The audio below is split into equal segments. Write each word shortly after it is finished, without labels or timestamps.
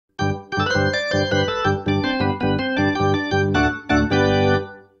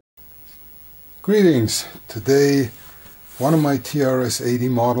Greetings. Today one of my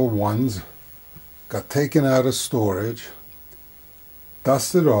TRS-80 Model 1s got taken out of storage,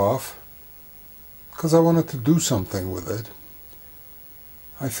 dusted off, because I wanted to do something with it.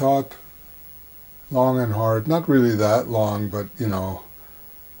 I thought long and hard, not really that long, but you know,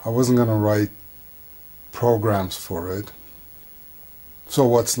 I wasn't going to write programs for it. So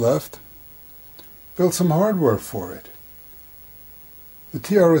what's left? Build some hardware for it. The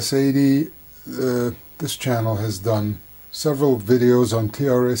TRS-80, this channel has done several videos on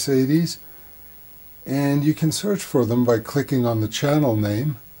TRS-80s, and you can search for them by clicking on the channel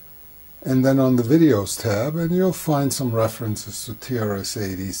name and then on the videos tab, and you'll find some references to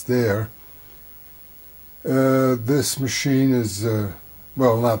TRS-80s there. This machine is,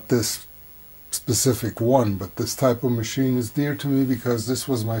 well, not this specific one, but this type of machine is dear to me because this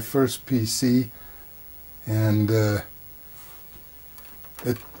was my first PC, and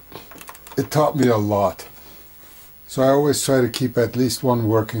it taught me a lot. So I always try to keep at least one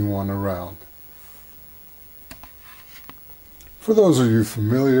working one around. For those of you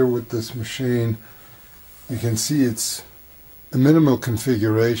familiar with this machine, you can see it's a minimal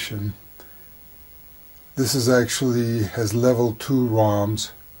configuration. This is actually has level 2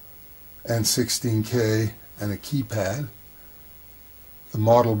 ROMs and 16K and a keypad. The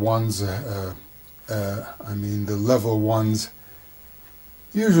Model 1s, the level 1s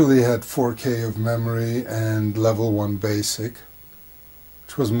usually had 4K of memory and level 1 basic,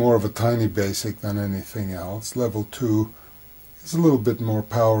 which was more of a tiny basic than anything else. Level 2 is a little bit more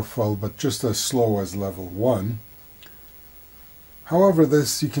powerful, but just as slow as level 1. However,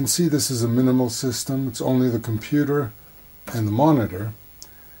 you can see this is a minimal system. It's only the computer and the monitor.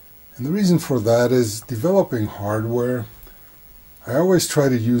 And the reason for that is developing hardware, I always try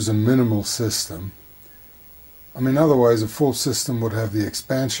to use a minimal system. Otherwise a full system would have the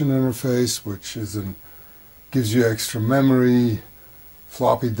expansion interface, which gives you extra memory,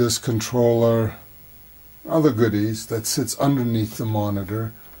 floppy disk controller, other goodies that sits underneath the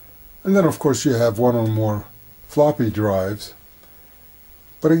monitor. And then of course you have one or more floppy drives.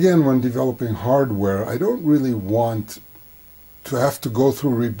 But again, when developing hardware, I don't really want to have to go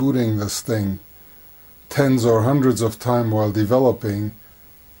through rebooting this thing tens or hundreds of times while developing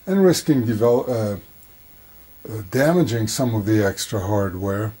and risking damaging some of the extra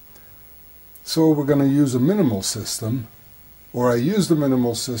hardware. So we're going to use a minimal system, or I use the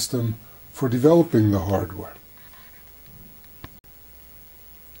minimal system for developing the hardware.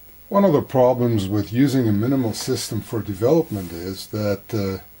 One of the problems with using a minimal system for development is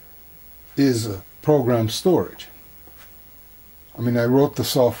that program storage. I wrote the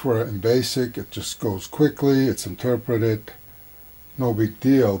software in BASIC, it just goes quickly, it's interpreted, no big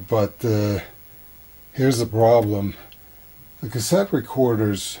deal, but here's the problem. The cassette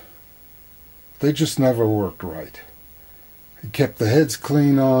recorders, they just never worked right. I kept the heads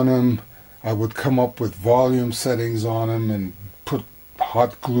clean on them. I would come up with volume settings on them and put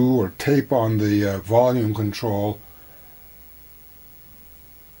hot glue or tape on the volume control.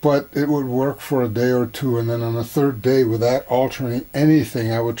 But it would work for a day or two, and then on the third day, without altering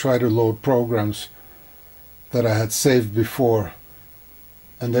anything, I would try to load programs that I had saved before,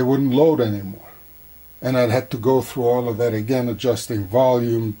 and they wouldn't load anymore. And I'd have to go through all of that again, adjusting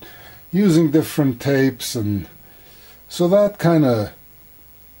volume, using different tapes, and so that kind of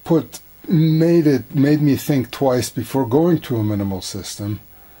made me think twice before going to a minimal system.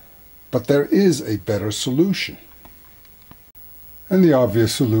 But there is a better solution. And the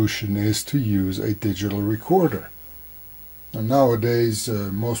obvious solution is to use a digital recorder. Now, nowadays,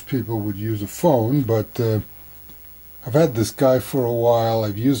 most people would use a phone, but I've had this guy for a while.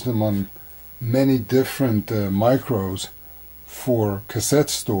 I've used him on many different micros for cassette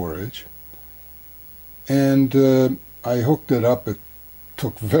storage, and I hooked it up. It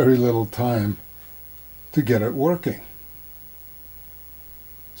took very little time to get it working.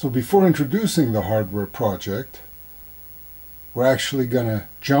 So before introducing the hardware project, we're actually going to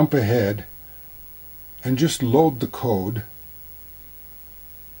jump ahead and just load the code,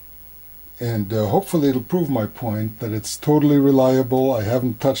 and hopefully it'll prove my point that it's totally reliable. I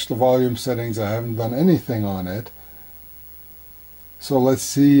haven't touched the volume settings, I haven't done anything on it. So let's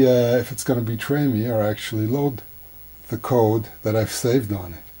see if it's going to betray me or actually load the code that I've saved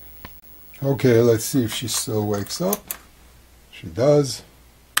on it. Okay, let's see if she still wakes up. She does.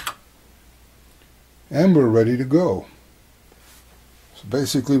 And we're ready to go. So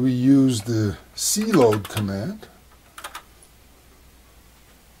basically we use the cload command,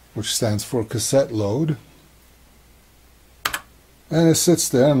 which stands for cassette load, and it sits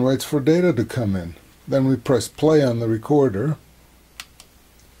there and waits for data to come in. Then we press play on the recorder,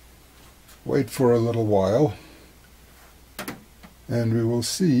 wait for a little while, and we will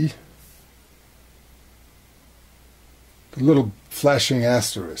see the little flashing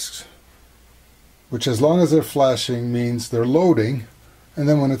asterisks, which as long as they're flashing means they're loading, and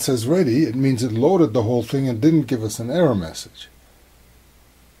then when it says ready, it means it loaded the whole thing and didn't give us an error message.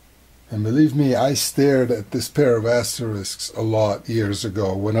 And believe me, I stared at this pair of asterisks a lot years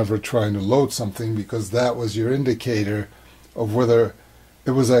ago whenever trying to load something, because that was your indicator of whether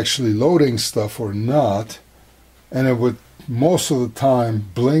it was actually loading stuff or not. And it would most of the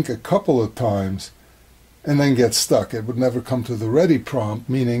time blink a couple of times and then get stuck. It would never come to the ready prompt,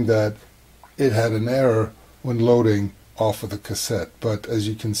 meaning that it had an error when loading off of the cassette. But as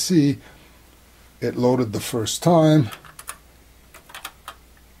you can see, it loaded the first time.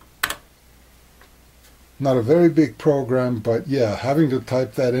 Not a very big program, but yeah, having to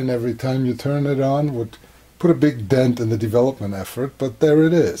type that in every time you turn it on would put a big dent in the development effort, but there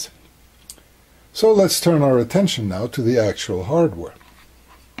it is. So let's turn our attention now to the actual hardware.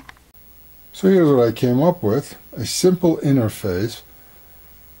 So here's what I came up with: a simple interface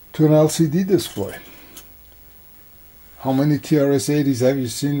to an LCD display. How many TRS-80s have you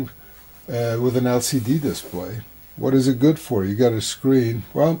seen with an LCD display? What is it good for? You got a screen.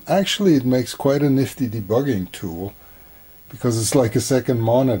 Well, actually it makes quite a nifty debugging tool, because it's like a second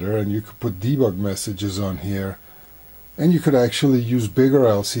monitor, and you could put debug messages on here. And you could actually use bigger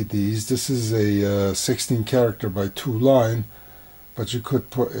LCDs. This is a 16 character by 2 line, but you could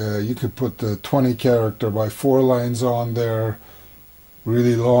put the 20 character by 4 lines on there,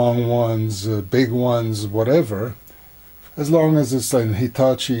 really long ones, big ones, whatever. As long as it's like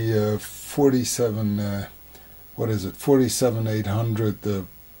Hitachi 47800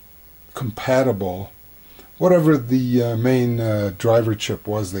 compatible, whatever the main driver chip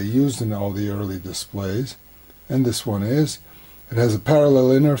was they used in all the early displays, and this one is. It has a parallel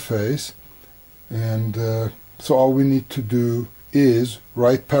interface, and so all we need to do is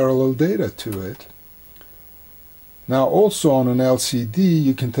write parallel data to it. Now also on an LCD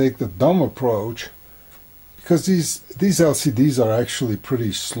you can take the dumb approach, because these LCDs are actually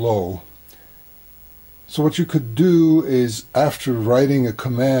pretty slow. So what you could do is, after writing a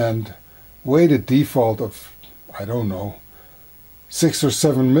command, wait a default of, I don't know, 6 or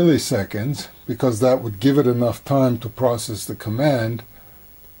 7 milliseconds, because that would give it enough time to process the command,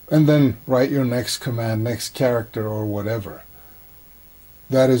 and then write your next command, next character, or whatever.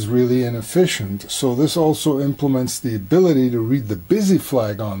 That is really inefficient. So this also implements the ability to read the busy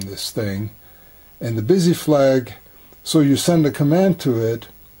flag on this thing, and the busy flag, so you send a command to it,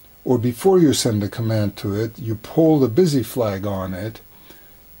 or before you send a command to it, you pull the busy flag on it,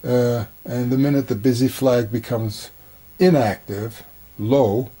 and the minute the busy flag becomes inactive,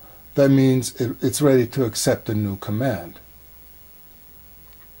 low, that means it's ready to accept a new command.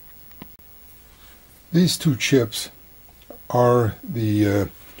 These two chips are a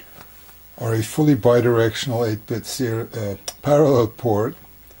fully bidirectional 8-bit parallel port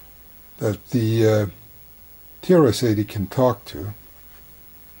that the TRS-80 can talk to.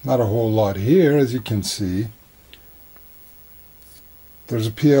 Not a whole lot here, as you can see. There's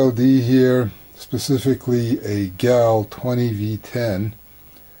a PLD here, specifically a GAL 20V10,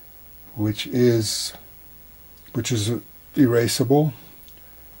 which is erasable,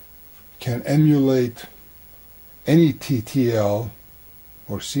 can emulate any TTL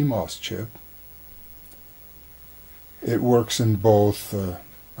or CMOS chip. It works in both,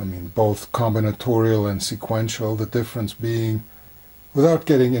 both combinatorial and sequential, the difference being, without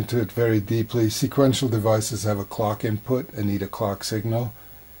getting into it very deeply, sequential devices have a clock input and need a clock signal,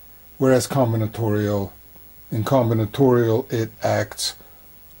 whereas in combinatorial it acts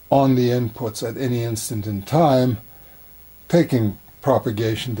on the inputs at any instant in time, taking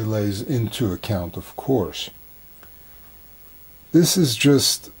propagation delays into account, of course. This is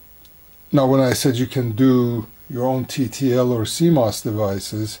just, now when I said you can do your own TTL or CMOS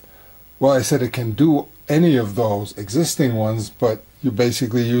devices, well, I said it can do any of those existing ones, but you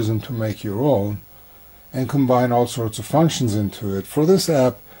basically use them to make your own and combine all sorts of functions into it. For this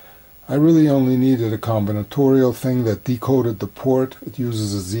app, I really only needed a combinatorial thing that decoded the port. It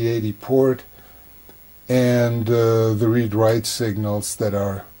uses a Z80 port, and the read-write signals that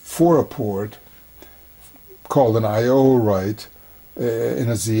are for a port, called an I/O write in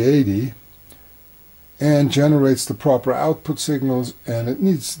a Z80, and generates the proper output signals. And it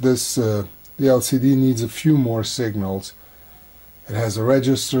needs this, the LCD needs a few more signals. It has a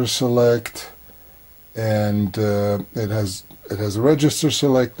register select, and it has a register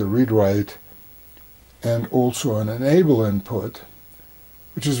select, the read-write, and also an enable input,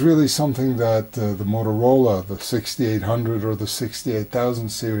 which is really something that the Motorola, the 6800 or the 68000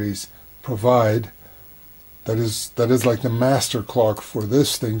 series provide, that is like the master clock for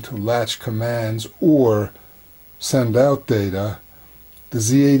this thing to latch commands or send out data, the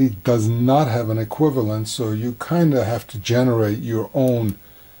Z80 does not have an equivalent, so you kind of have to generate your own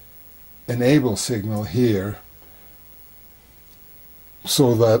enable signal here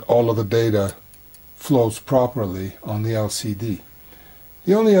so that all of the data flows properly on the LCD.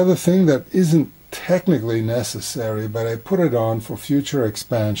 The only other thing that isn't technically necessary, but I put it on for future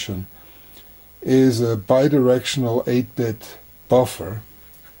expansion, is a bidirectional 8-bit buffer,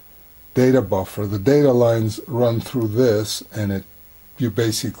 data buffer. The data lines run through this, and you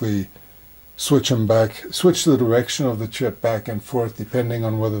basically switch the direction of the chip back and forth depending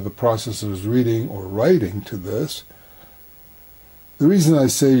on whether the processor is reading or writing to this. The reason I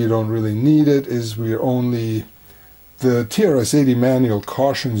say you don't really need it is the TRS-80 manual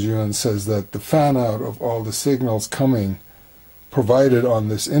cautions you and says that the fan out of all the signals coming provided on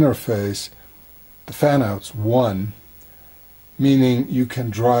this interface, the fan out's 1, meaning you can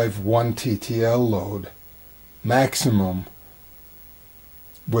drive 1 TTL load maximum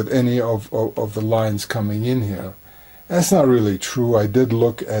with any of the lines coming in here. That's not really true. I did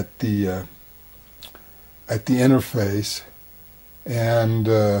look at the interface, and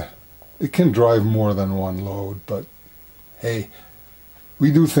it can drive more than 1 load, but hey,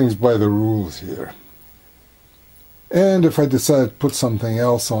 we do things by the rules here. And if I decide to put something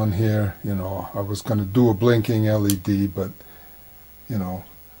else on here, I was going to do a blinking LED, but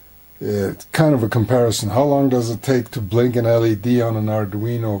it's kind of a comparison. How long does it take to blink an LED on an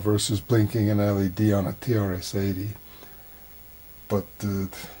Arduino versus blinking an LED on a TRS-80? But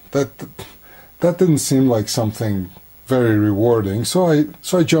that didn't seem like something very rewarding, so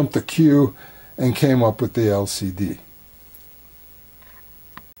I jumped the queue and came up with the LCD.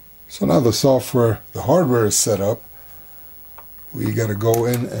 So now the hardware is set up. We got to go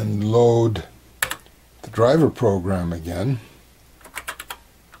in and load the driver program again.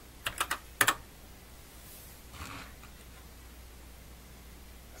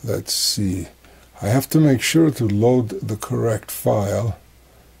 Let's see. I have to make sure to load the correct file.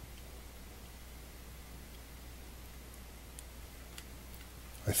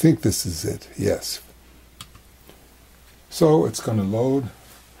 I think this is it, yes. So it's going to load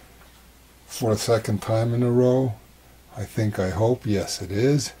for a second time in a row. I hope, yes it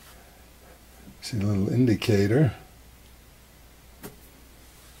is. See the little indicator.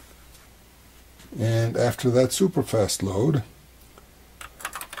 And after that super fast load,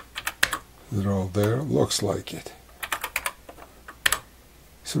 is it all there? Looks like it.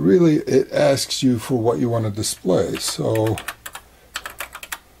 So really it asks you for what you want to display. So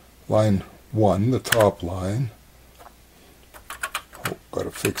line 1, the top line. Oh, got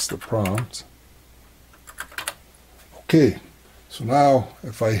to fix the prompts. Okay, so now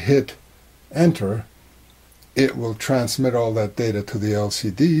if I hit enter, it will transmit all that data to the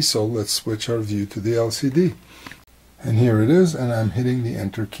LCD. So let's switch our view to the LCD. And here it is, and I'm hitting the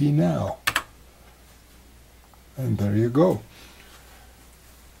enter key now. And there you go.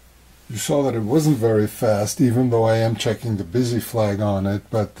 You saw that it wasn't very fast, even though I am checking the busy flag on it,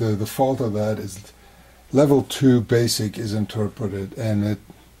 but the fault of that is level 2 basic is interpreted, and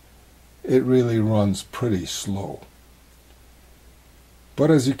it really runs pretty slow. But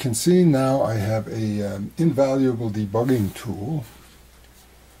as you can see now, I have a invaluable debugging tool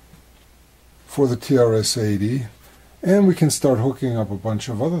for the TRS-80, and we can start hooking up a bunch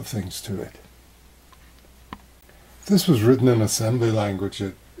of other things to it. If this was written in assembly language,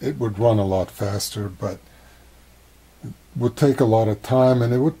 it would run a lot faster, but it would take a lot of time,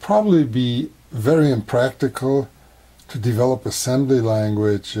 and it would probably be very impractical to develop assembly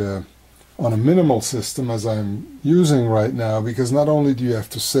language on a minimal system as I'm using right now, because not only do you have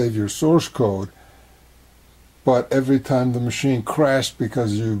to save your source code, but every time the machine crashed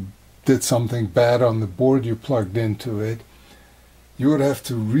because you did something bad on the board you plugged into it, you would have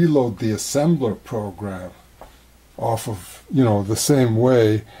to reload the assembler program off of, the same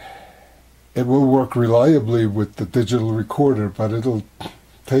way. It will work reliably with the digital recorder, but it'll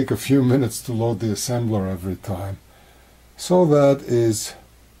take a few minutes to load the assembler every time. So that is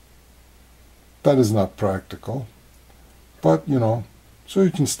not practical. But, so you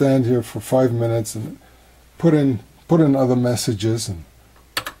can stand here for 5 minutes and put in other messages and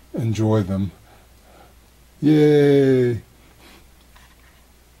enjoy them. Yay!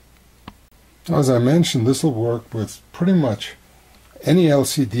 As I mentioned, this will work with pretty much any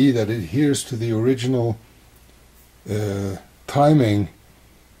LCD that adheres to the original timing.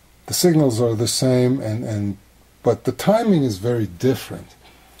 The signals are the same, but the timing is very different.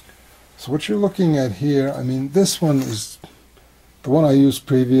 So what you're looking at here, this one is The one I used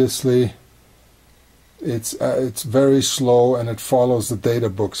previously, it's very slow, and it follows the data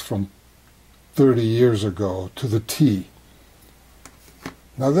books from 30 years ago to the T.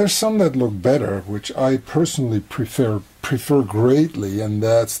 Now there's some that look better, which I personally prefer greatly, and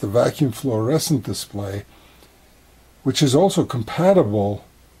that's the vacuum fluorescent display, which is also compatible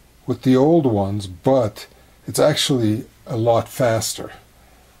with the old ones, but it's actually a lot faster.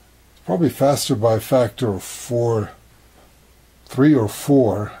 It's probably faster by a factor of 3 or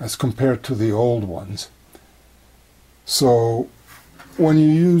 4 as compared to the old ones. So when you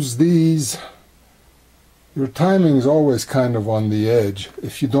use these, your timing is always kind of on the edge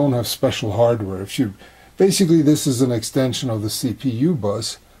if you don't have special hardware. Basically, this is an extension of the CPU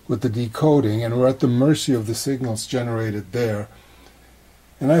bus with the decoding, and we're at the mercy of the signals generated there.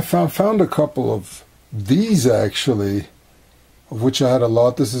 And I found a couple of these actually, of which I had a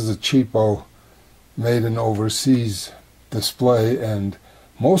lot. This is a cheapo made in overseas display, and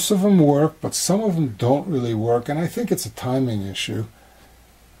most of them work, but some of them don't really work, and I think it's a timing issue.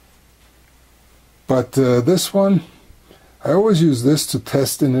 But this one, I always use this to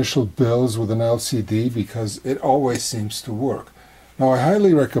test initial builds with an LCD because it always seems to work. Now I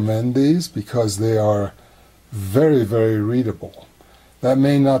highly recommend these because they are very, very readable. That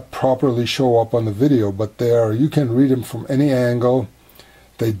may not properly show up on the video, but you can read them from any angle.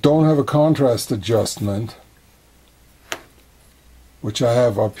 They don't have a contrast adjustment, which I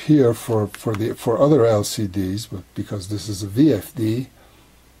have up here for other LCDs, but because this is a VFD,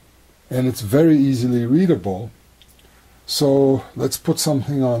 and it's very easily readable. So let's put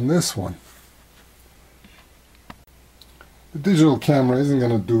something on this one. The digital camera isn't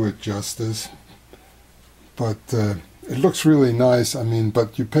going to do it justice, but it looks really nice. I mean,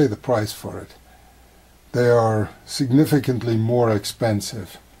 but you pay the price for it. They are significantly more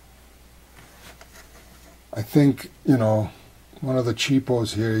expensive. I think, you know, one of the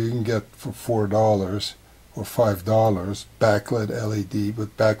cheapos here you can get for $4 or $5, backlit LED,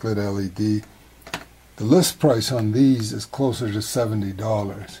 but backlit LED. The list price on these is closer to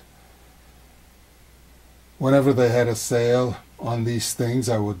 $70. Whenever they had a sale on these things,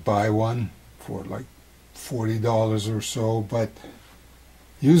 I would buy one for like $40 or so, but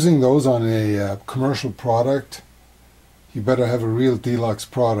using those on a commercial product, you better have a real deluxe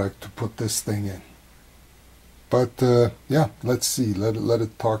product to put this thing in. But yeah, let's see. Let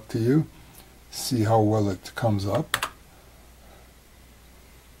it talk to you. See how well it comes up.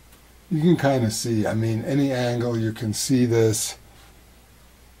 You can kind of see, I mean, any angle you can see this.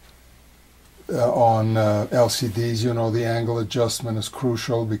 On LCDs, you know, the angle adjustment is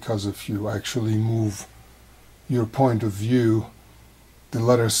crucial because if you actually move your point of view, the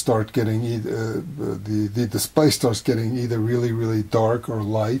letters start getting the display starts getting either really, really dark or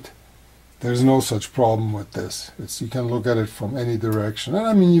light. There's no such problem with this. You can look at it from any direction. And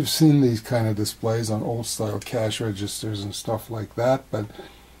I mean, you've seen these kind of displays on old style cash registers and stuff like that, but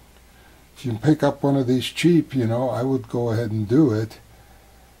if you can pick up one of these cheap, you know, I would go ahead and do it.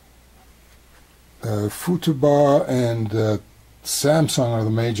 Futuba and Samsung are the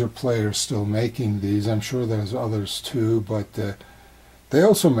major players still making these. I'm sure there's others too, but they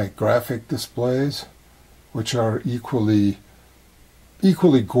also make graphic displays, which are equally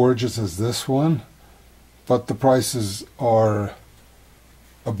gorgeous as this one, but the prices are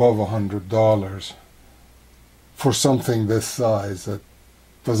above $100 for something this size that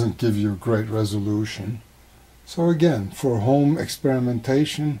doesn't give you great resolution. So again, for home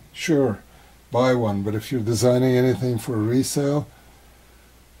experimentation, sure, buy one, but if you're designing anything for resale,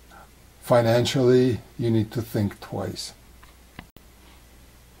 financially, you need to think twice.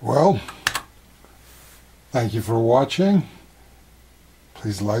 Well, thank you for watching.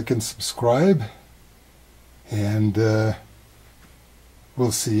 Please like and subscribe, and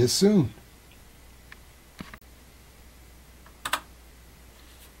we'll see you soon.